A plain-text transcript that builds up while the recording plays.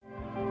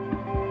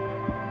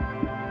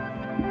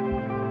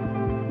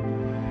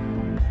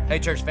Hey,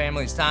 church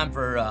family, it's time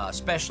for a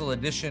special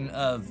edition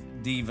of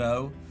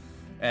Devo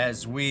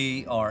as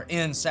we are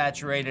in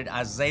saturated.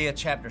 Isaiah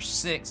chapter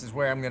 6 is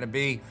where I'm going to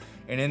be.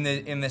 And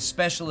in this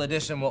special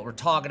edition, what we're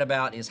talking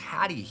about is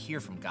how do you hear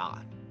from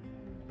God?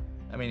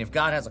 I mean, if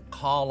God has a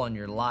call on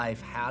your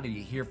life, how do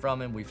you hear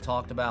from Him? We've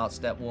talked about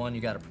step one, you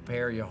got to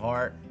prepare your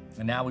heart.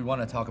 And now we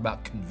want to talk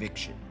about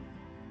conviction.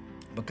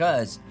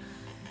 Because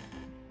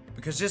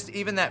just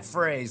even that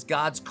phrase,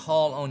 God's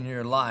call on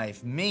your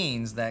life,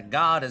 means that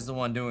God is the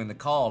one doing the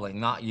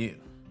calling, not you.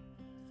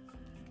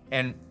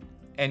 And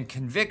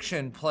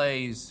conviction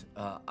plays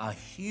a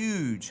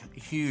huge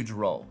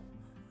role.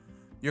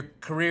 Your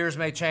careers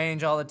may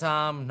change all the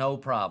time, no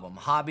problem.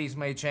 Hobbies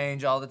may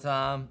change all the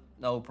time,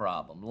 no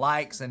problem.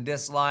 Likes and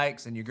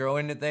dislikes, and you grow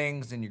into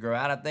things and you grow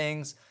out of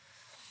things.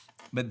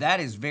 But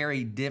that is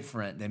very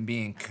different than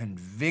being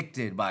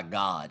convicted by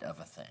God of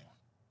a thing.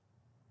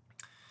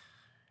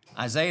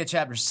 Isaiah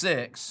chapter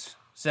 6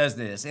 says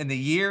this, "In the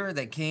year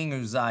that King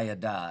Uzziah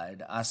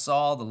died, I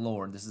saw the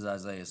Lord," this is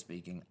Isaiah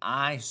speaking,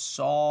 "I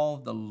saw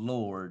the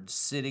Lord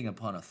sitting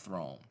upon a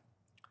throne,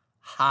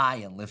 high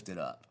and lifted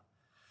up.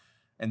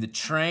 And the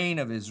train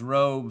of his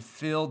robe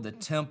filled the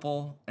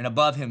temple, and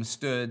above him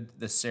stood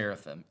the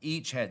seraphim.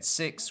 Each had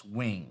 6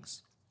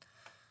 wings.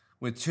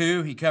 With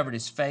 2 he covered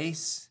his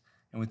face,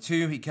 and with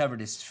 2 he covered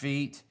his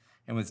feet,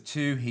 and with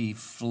 2 he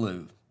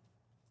flew.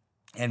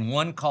 And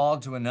one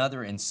called to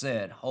another and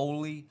said,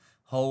 'Holy,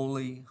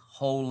 holy,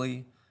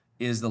 holy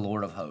is the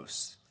Lord of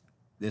hosts.'"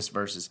 This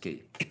verse is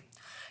key.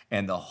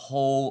 "And the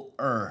whole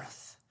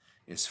earth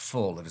is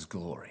full of his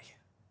glory."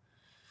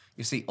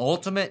 You see,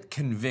 ultimate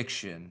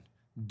conviction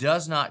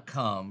does not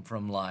come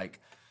from like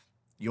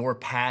your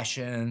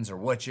passions or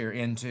what you're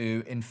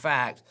into. In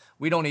fact,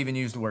 we don't even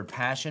use the word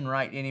passion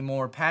right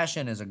anymore.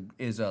 Passion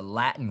is a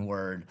Latin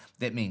word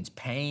that means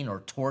pain or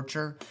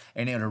torture,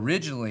 and it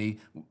originally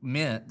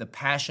meant the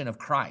passion of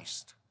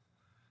Christ,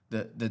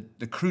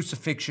 the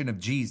crucifixion of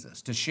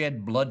Jesus, to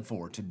shed blood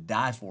for, to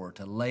die for,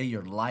 to lay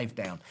your life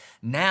down.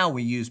 Now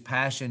we use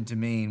passion to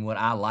mean what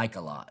I like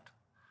a lot.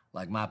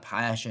 Like my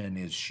passion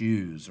is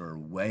shoes or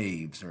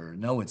waves, or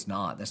no, it's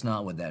not. That's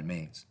not what that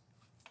means.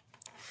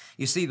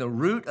 You see, the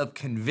root of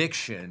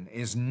conviction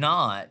is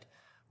not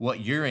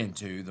what you're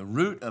into. The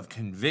root of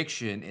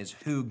conviction is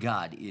who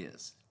God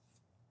is.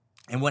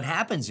 And what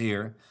happens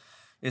here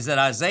is that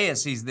Isaiah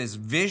sees this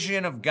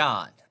vision of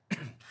God.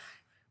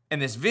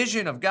 And this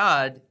vision of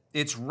God,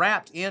 it's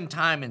wrapped in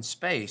time and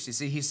space. You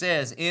see, he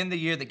says, in the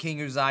year that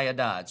King Uzziah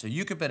died. So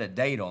you could put a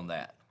date on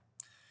that.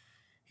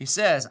 He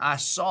says, "I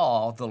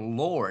saw the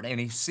Lord," and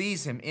he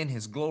sees him in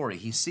his glory.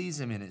 He sees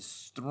him in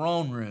his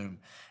throne room,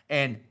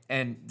 and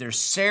there's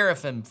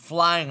seraphim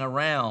flying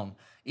around.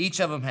 Each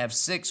of them have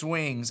 6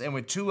 wings, and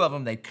with 2 of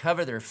them, they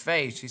cover their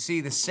face. You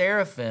see, the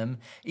seraphim,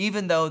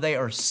 even though they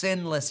are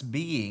sinless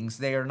beings,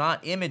 they are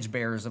not image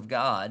bearers of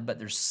God, but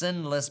they're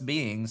sinless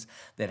beings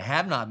that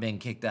have not been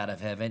kicked out of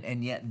heaven,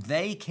 and yet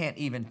they can't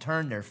even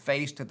turn their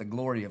face to the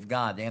glory of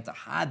God. They have to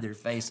hide their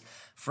face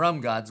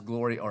from God's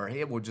glory, or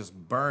it will just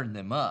burn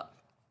them up.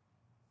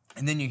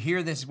 And then you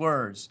hear these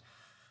words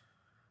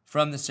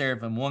from the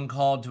seraphim. One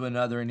called to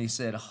another, and he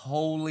said,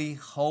 "Holy,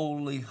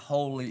 holy,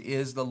 holy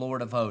is the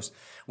Lord of hosts."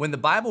 When the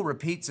Bible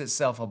repeats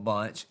itself a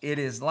bunch, it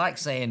is like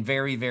saying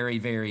very, very,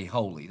 very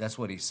holy. That's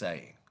what he's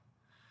saying.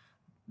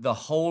 The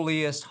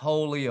holiest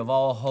holy of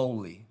all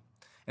holy.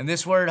 And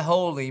this word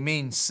holy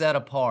means set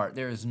apart.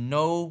 There is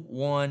no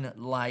one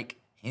like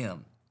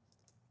him.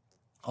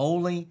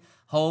 Holy,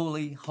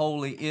 holy,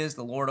 holy is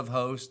the Lord of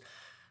hosts.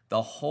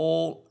 The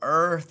whole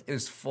earth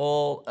is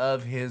full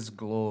of his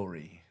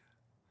glory.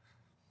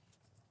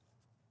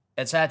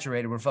 At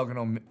Saturated, we're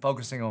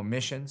focusing on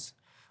missions.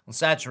 On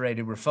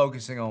Saturated, we're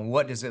focusing on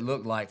what does it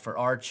look like for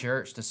our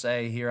church to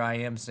say, "Here I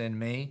am, send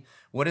me."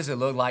 What does it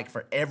look like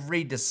for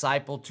every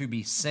disciple to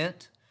be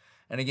sent?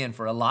 And again,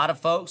 for a lot of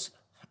folks,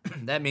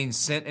 that means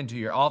sent into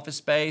your office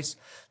space.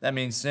 That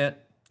means sent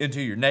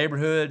into your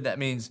neighborhood. That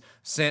means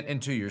sent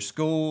into your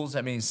schools.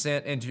 That means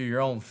sent into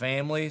your own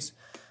families.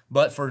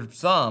 But for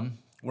some,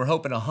 we're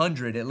hoping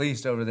 100 at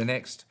least over the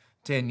next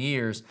 10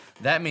 years.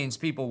 That means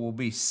people will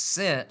be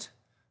sent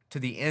to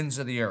the ends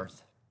of the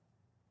earth.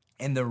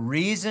 And the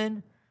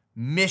reason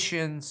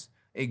missions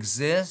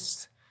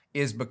exist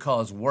is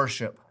because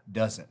worship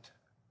doesn't.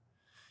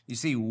 You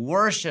see,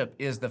 worship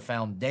is the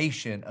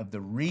foundation of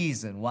the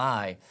reason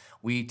why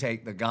we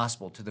take the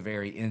gospel to the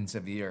very ends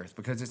of the earth,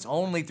 because it's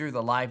only through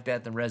the life,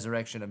 death, and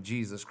resurrection of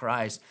Jesus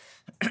Christ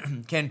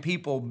can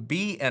people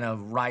be in a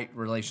right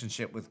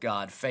relationship with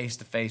God, face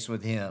to face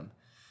with Him.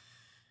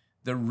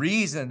 The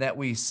reason that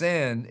we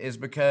sin is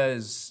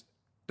because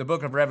the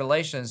book of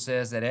Revelation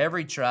says that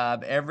every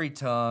tribe, every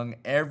tongue,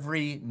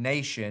 every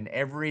nation,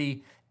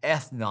 every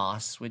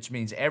ethnos, which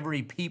means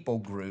every people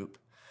group,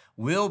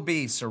 will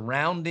be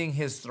surrounding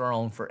his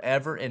throne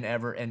forever and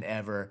ever and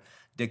ever,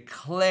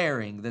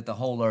 declaring that the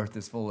whole earth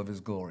is full of his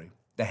glory.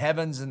 The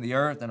heavens and the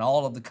earth and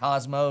all of the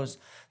cosmos,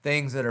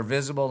 things that are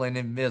visible and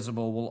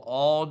invisible, will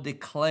all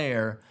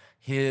declare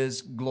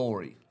his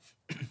glory.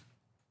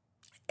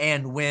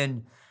 And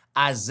when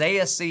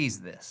Isaiah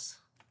sees this,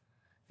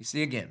 You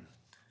see, again,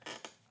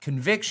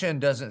 conviction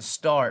doesn't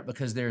start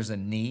because there's a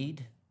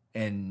need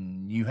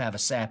and you have a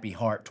sappy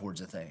heart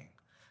towards a thing.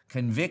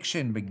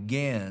 Conviction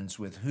begins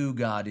with who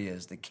God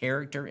is, the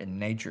character and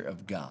nature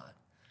of God.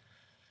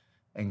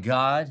 And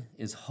God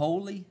is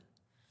holy,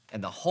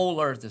 and the whole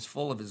earth is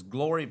full of his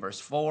glory. Verse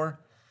 4,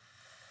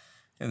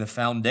 and the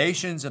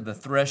foundations of the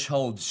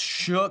threshold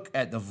shook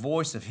at the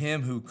voice of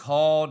him who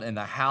called, and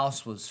the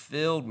house was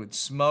filled with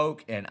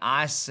smoke. And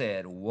I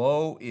said,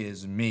 woe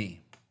is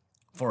me,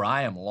 for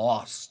I am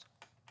lost.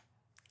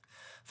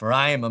 For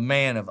I am a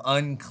man of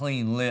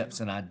unclean lips,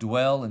 and I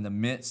dwell in the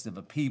midst of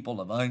a people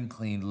of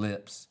unclean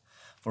lips.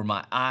 For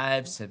my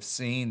eyes have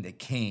seen the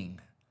King,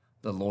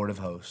 the Lord of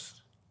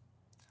hosts.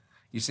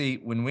 You see,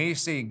 when we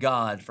see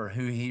God for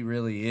who he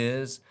really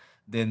is,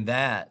 then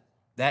that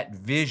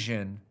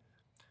vision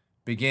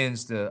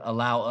begins to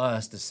allow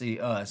us to see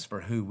us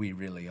for who we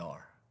really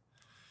are.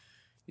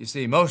 You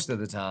see, most of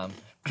the time,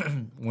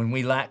 when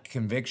we lack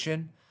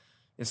conviction,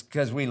 it's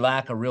because we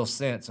lack a real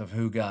sense of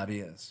who God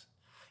is.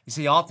 You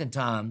see,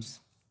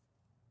 oftentimes,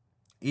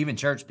 even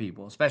church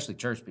people, especially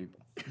church people,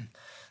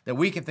 that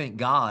we can think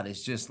God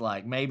is just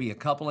like maybe a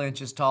couple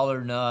inches taller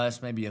than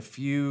us, maybe a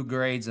few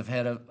grades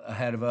ahead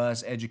of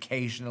us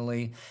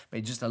educationally,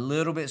 maybe just a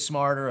little bit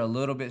smarter, a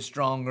little bit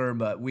stronger,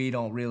 but we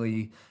don't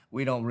really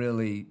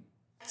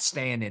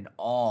stand in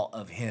awe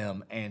of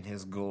him and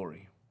his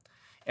glory.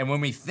 And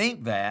when we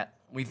think that,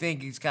 we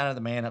think he's kind of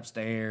the man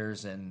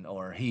upstairs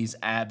or he's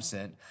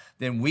absent,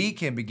 then we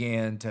can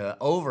begin to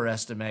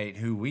overestimate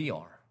who we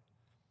are.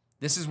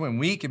 This is when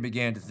we can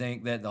begin to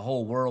think that the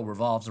whole world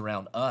revolves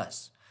around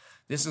us.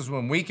 This is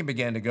when we can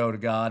begin to go to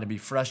God and be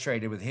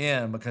frustrated with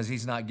him because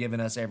he's not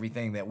giving us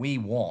everything that we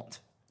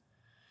want.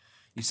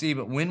 You see,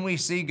 but when we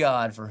see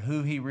God for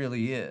who he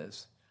really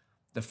is,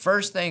 the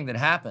first thing that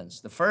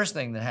happens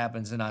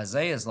in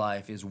Isaiah's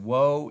life is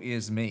woe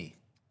is me.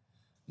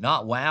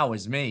 Not wow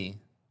is me.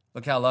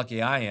 Look how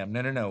lucky I am.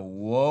 No.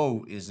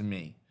 Woe is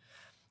me.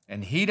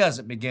 And he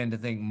doesn't begin to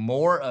think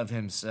more of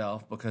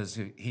himself because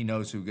he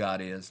knows who God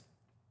is.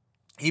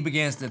 He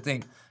begins to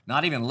think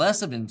not even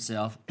less of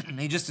himself.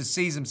 He just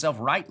sees himself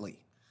rightly.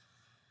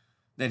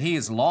 That he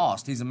is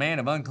lost. He's a man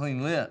of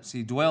unclean lips.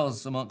 He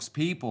dwells amongst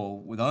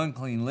people with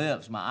unclean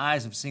lips. My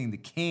eyes have seen the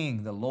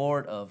King, the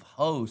Lord of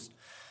hosts.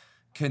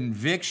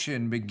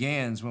 Conviction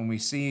begins when we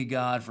see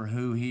God for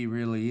who he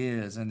really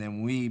is, and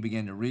then we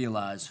begin to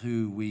realize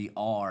who we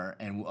are,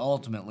 and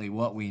ultimately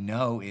what we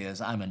know is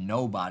I'm a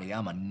nobody,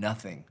 I'm a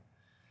nothing.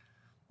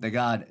 That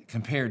God,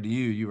 compared to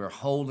you, you are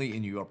holy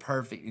and you are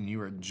perfect and you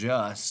are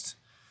just,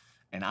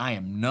 and I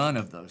am none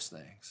of those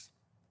things.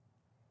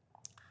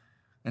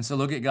 And so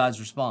look at God's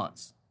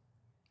response.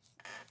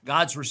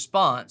 God's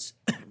response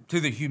to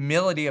the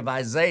humility of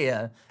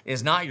Isaiah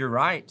is not you're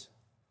right.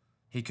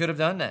 He could have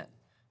done that.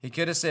 He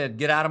could have said,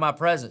 get out of my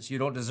presence. You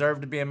don't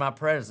deserve to be in my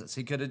presence.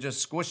 He could have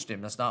just squished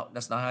him. That's not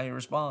how he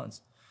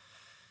responds.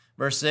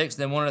 Verse 6,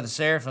 then one of the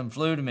seraphim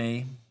flew to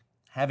me,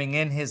 having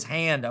in his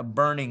hand a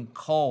burning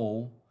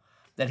coal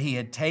that he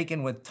had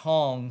taken with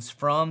tongs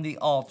from the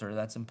altar.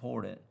 That's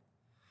important.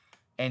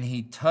 And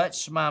he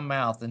touched my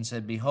mouth and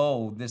said,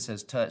 behold, this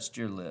has touched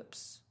your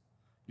lips.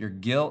 Your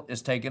guilt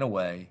is taken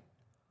away.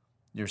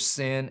 Your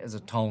sin is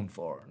atoned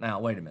for. Now,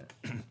 wait a minute.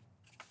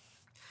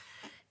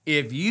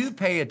 If you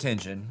pay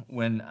attention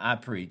when I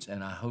preach,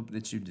 and I hope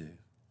that you do,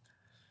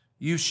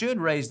 you should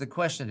raise the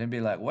question and be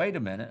like, wait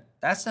a minute,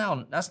 that's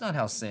not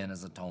how sin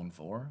is atoned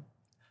for.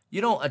 You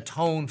don't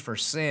atone for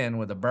sin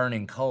with a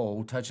burning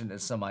coal touching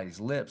at somebody's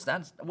lips.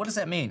 What does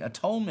that mean?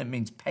 Atonement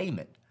means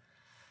payment.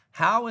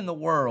 How in the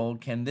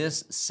world can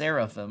this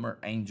seraphim or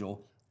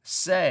angel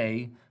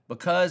say,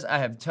 because I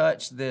have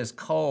touched this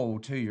coal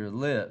to your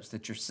lips,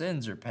 that your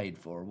sins are paid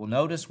for? Well,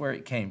 notice where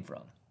it came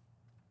from.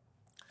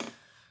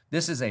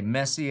 This is a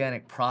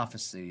messianic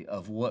prophecy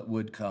of what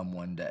would come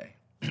one day.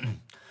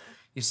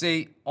 You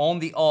see, on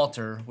the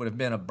altar would have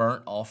been a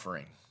burnt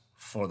offering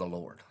for the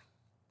Lord.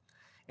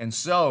 And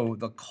so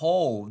the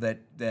coal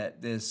that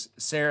this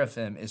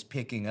seraphim is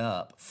picking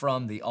up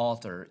from the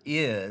altar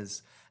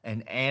is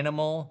an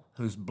animal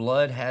whose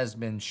blood has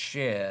been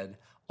shed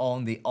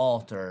on the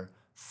altar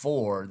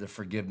for the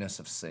forgiveness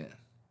of sin.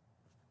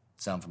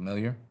 Sound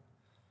familiar?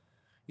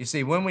 You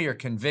see, when we are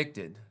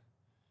convicted,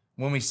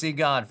 when we see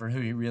God for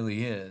who he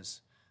really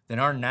is, then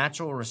our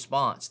natural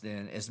response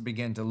then is to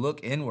begin to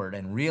look inward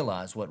and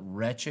realize what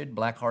wretched,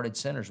 black-hearted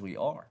sinners we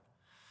are.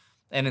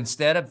 And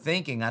instead of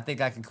thinking, I think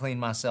I can clean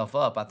myself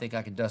up, I think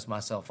I can dust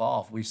myself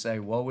off, we say,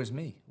 woe is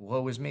me,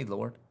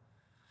 Lord.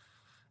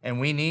 And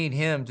we need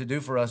him to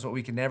do for us what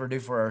we can never do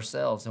for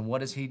ourselves. And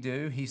what does he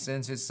do? He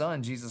sends his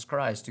son, Jesus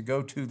Christ, to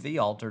go to the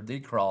altar,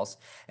 the cross,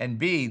 and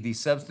be the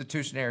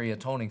substitutionary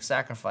atoning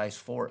sacrifice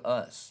for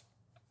us.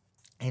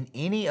 And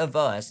any of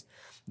us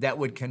that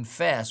would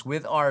confess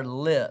with our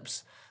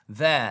lips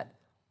that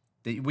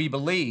we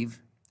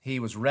believe he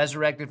was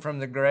resurrected from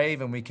the grave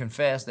and we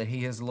confess that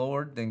he is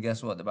Lord, then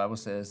guess what? The Bible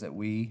says that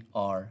we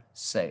are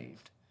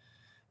saved.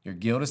 Your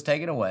guilt is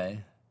taken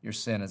away. Your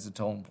sin is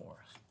atoned for.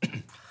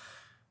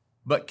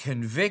 But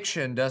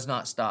conviction does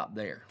not stop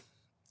there.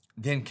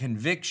 then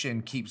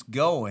conviction keeps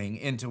going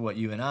into what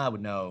you and I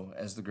would know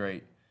as the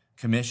Great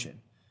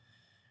Commission.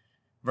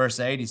 Verse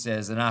 80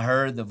 says, "And I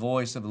heard the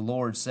voice of the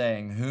Lord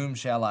saying, Whom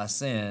shall I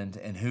send,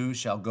 and who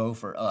shall go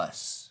for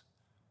us?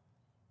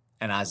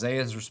 And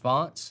Isaiah's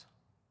response,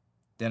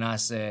 Then I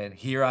said,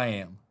 Here I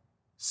am,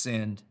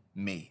 send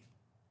me.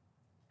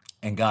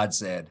 And God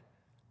said,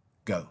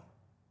 Go."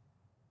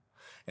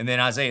 And then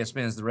Isaiah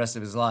spends the rest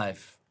of his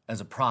life as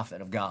a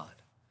prophet of God.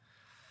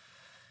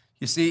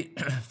 You see,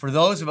 for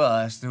those of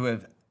us who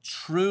have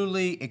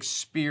truly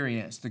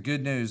experienced the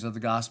good news of the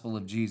gospel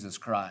of Jesus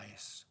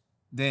Christ,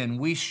 then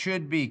we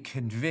should be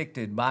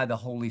convicted by the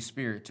Holy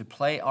Spirit to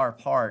play our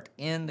part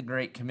in the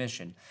Great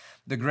Commission.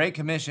 The Great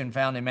Commission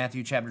found in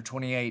Matthew chapter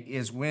 28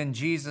 is when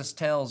Jesus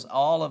tells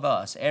all of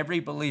us, every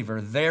believer,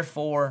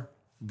 therefore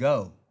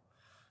go.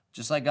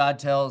 Just like God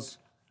tells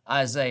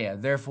Isaiah,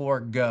 therefore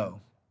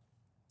go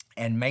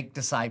and make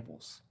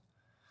disciples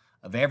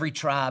of every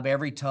tribe,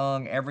 every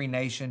tongue, every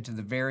nation to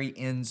the very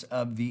ends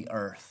of the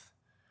earth.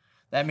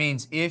 That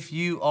means if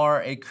you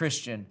are a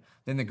Christian,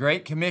 then the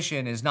Great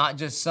Commission is not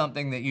just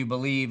something that you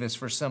believe is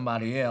for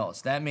somebody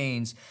else. That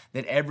means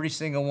that every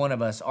single one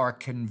of us are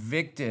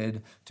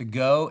convicted to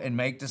go and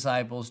make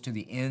disciples to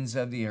the ends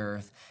of the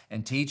earth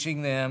and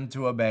teaching them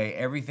to obey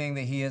everything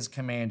that He has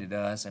commanded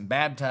us and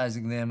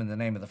baptizing them in the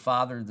name of the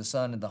Father, the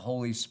Son, and the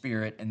Holy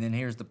Spirit. And then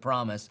here's the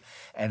promise.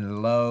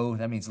 And lo,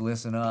 that means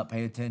listen up,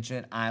 pay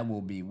attention. I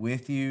will be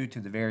with you to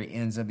the very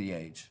ends of the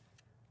age.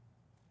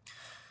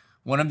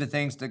 One of the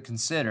things to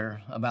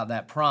consider about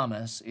that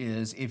promise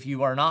is if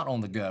you are not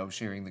on the go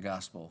sharing the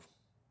gospel,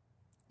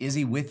 is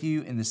He with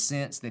you in the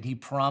sense that He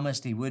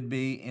promised He would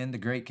be in the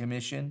Great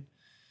Commission?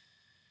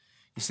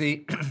 You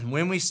see,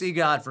 when we see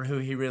God for who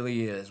He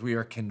really is, we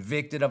are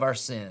convicted of our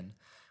sin.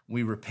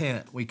 We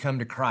repent. We come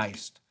to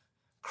Christ.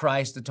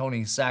 Christ's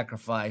atoning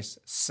sacrifice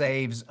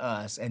saves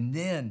us. And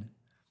then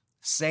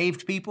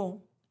saved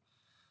people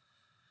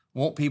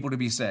want people to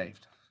be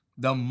saved.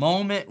 The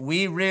moment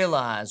we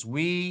realize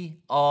we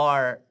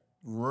are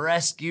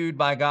rescued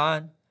by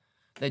God,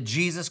 that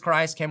Jesus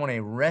Christ came on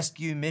a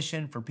rescue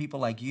mission for people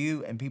like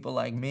you and people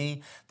like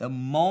me, the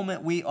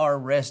moment we are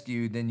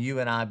rescued, then you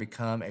and I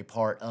become a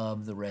part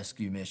of the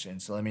rescue mission.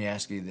 So let me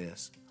ask you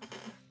this.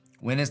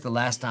 When is the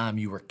last time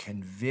you were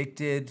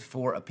convicted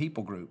for a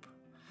people group?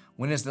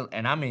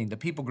 The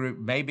people group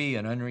may be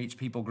an unreached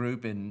people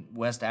group in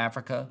West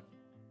Africa,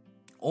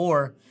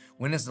 or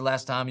when is the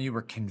last time you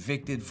were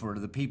convicted for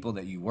the people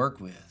that you work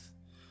with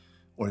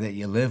or that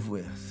you live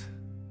with?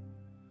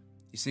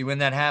 You see, when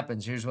that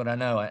happens, here's what I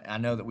know. I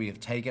know that we have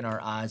taken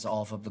our eyes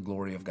off of the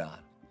glory of God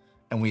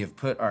and we have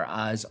put our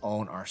eyes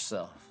on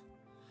ourselves.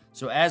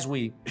 So as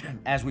we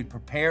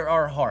prepare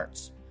our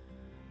hearts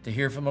to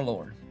hear from the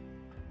Lord,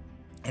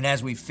 and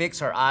as we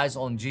fix our eyes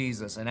on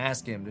Jesus and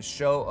ask Him to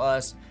show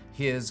us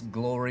His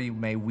glory,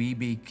 may we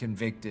be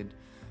convicted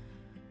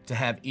to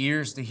have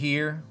ears to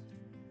hear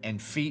and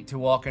feet to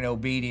walk in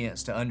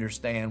obedience to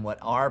understand what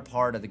our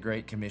part of the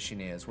Great Commission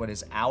is. What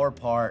is our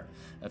part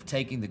of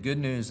taking the good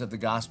news of the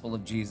gospel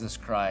of Jesus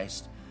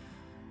Christ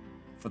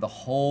for the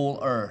whole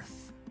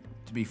earth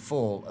to be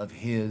full of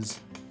His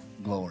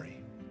glory.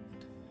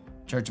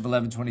 Church of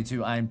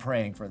 1122, I am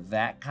praying for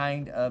that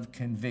kind of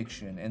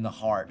conviction in the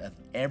heart of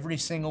every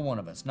single one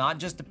of us, not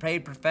just the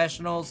paid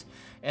professionals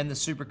and the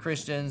super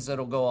Christians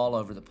that'll go all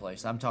over the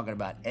place. I'm talking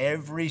about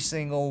every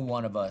single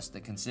one of us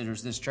that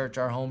considers this church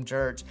our home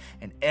church,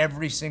 and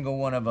every single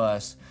one of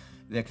us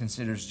that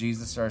considers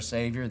Jesus our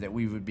Savior, that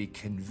we would be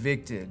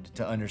convicted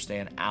to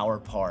understand our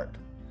part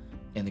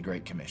in the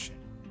Great Commission.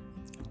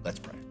 Let's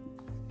pray.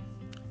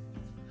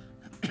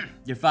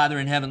 Dear Father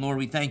in heaven, Lord,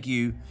 we thank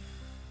You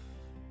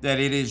that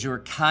it is Your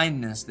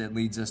kindness that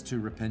leads us to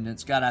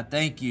repentance. God, I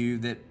thank You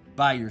that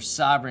by Your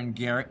sovereign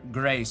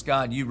grace,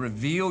 God, You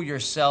reveal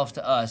Yourself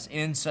to us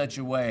in such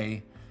a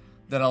way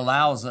that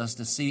allows us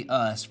to see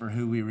us for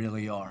who we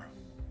really are.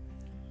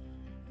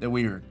 That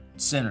we are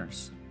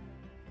sinners,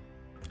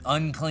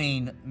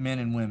 unclean men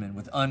and women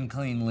with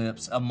unclean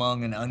lips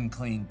among an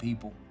unclean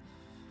people.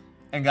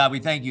 And God, we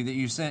thank You that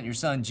You sent Your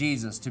Son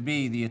Jesus to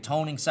be the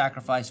atoning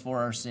sacrifice for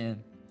our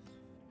sin.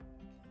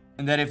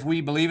 And that if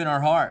we believe in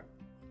our heart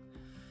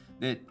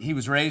that He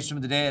was raised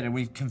from the dead and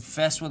we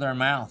confess with our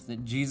mouth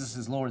that Jesus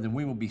is Lord, then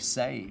we will be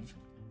saved.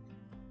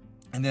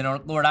 And then,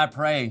 Lord, I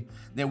pray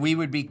that we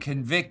would be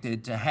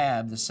convicted to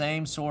have the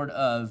same sort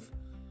of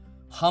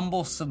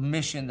humble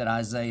submission that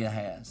Isaiah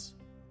has.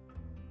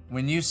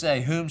 When You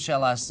say, whom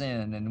shall I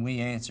send? And we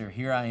answer,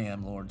 here I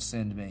am, Lord,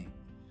 send me.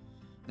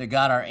 That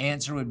God, our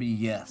answer would be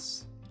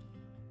yes.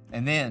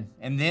 And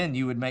then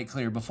You would make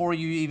clear, before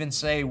You even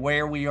say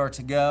where we are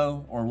to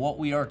go or what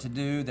we are to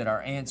do, that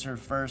our answer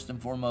first and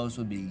foremost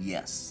would be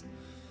yes.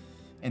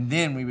 And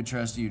then we would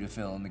trust You to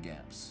fill in the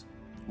gaps.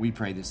 We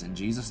pray this in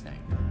Jesus'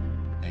 name.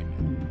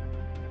 Amen.